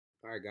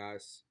All right,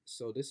 guys.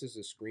 So this is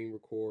a screen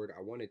record.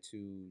 I wanted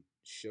to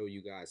show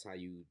you guys how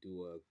you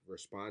do a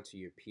respond to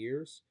your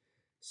peers.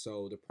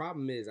 So the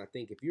problem is, I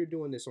think if you're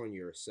doing this on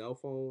your cell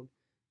phone,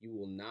 you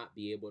will not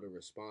be able to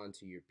respond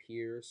to your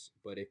peers.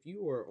 But if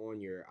you are on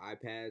your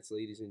iPads,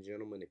 ladies and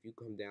gentlemen, if you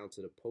come down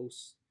to the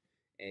posts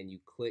and you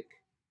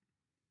click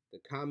the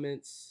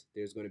comments,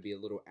 there's going to be a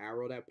little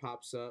arrow that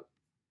pops up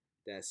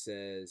that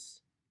says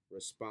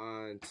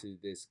respond to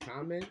this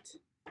comment.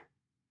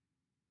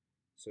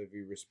 So if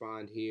you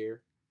respond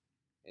here,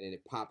 and then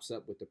it pops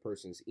up with the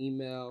person's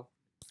email.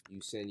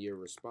 You send your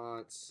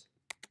response,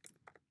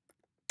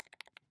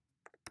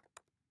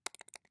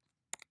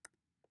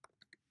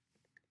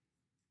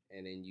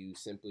 and then you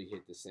simply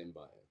hit the send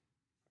button.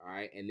 All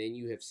right, and then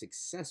you have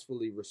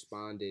successfully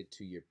responded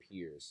to your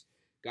peers.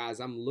 Guys,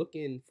 I'm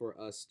looking for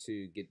us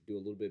to do a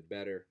little bit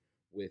better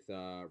with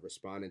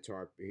responding to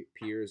our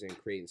peers and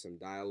creating some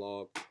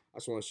dialogue. I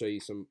just want to show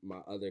you some of my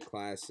other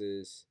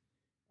classes.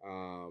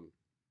 Um,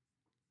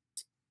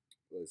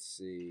 let's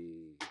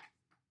see.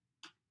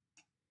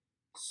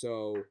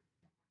 So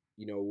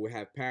we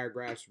have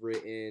paragraphs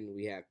written,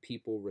 we have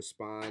people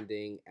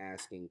responding,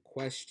 asking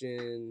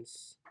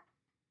questions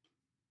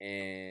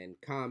and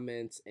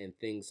comments and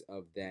things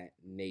of that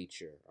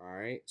nature. All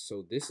right.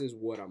 So this is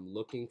what I'm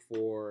looking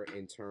for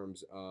in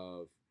terms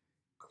of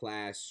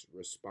class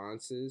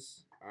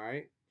responses. All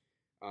right.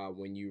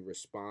 When you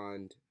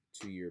respond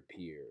to your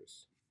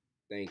peers.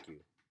 Thank you.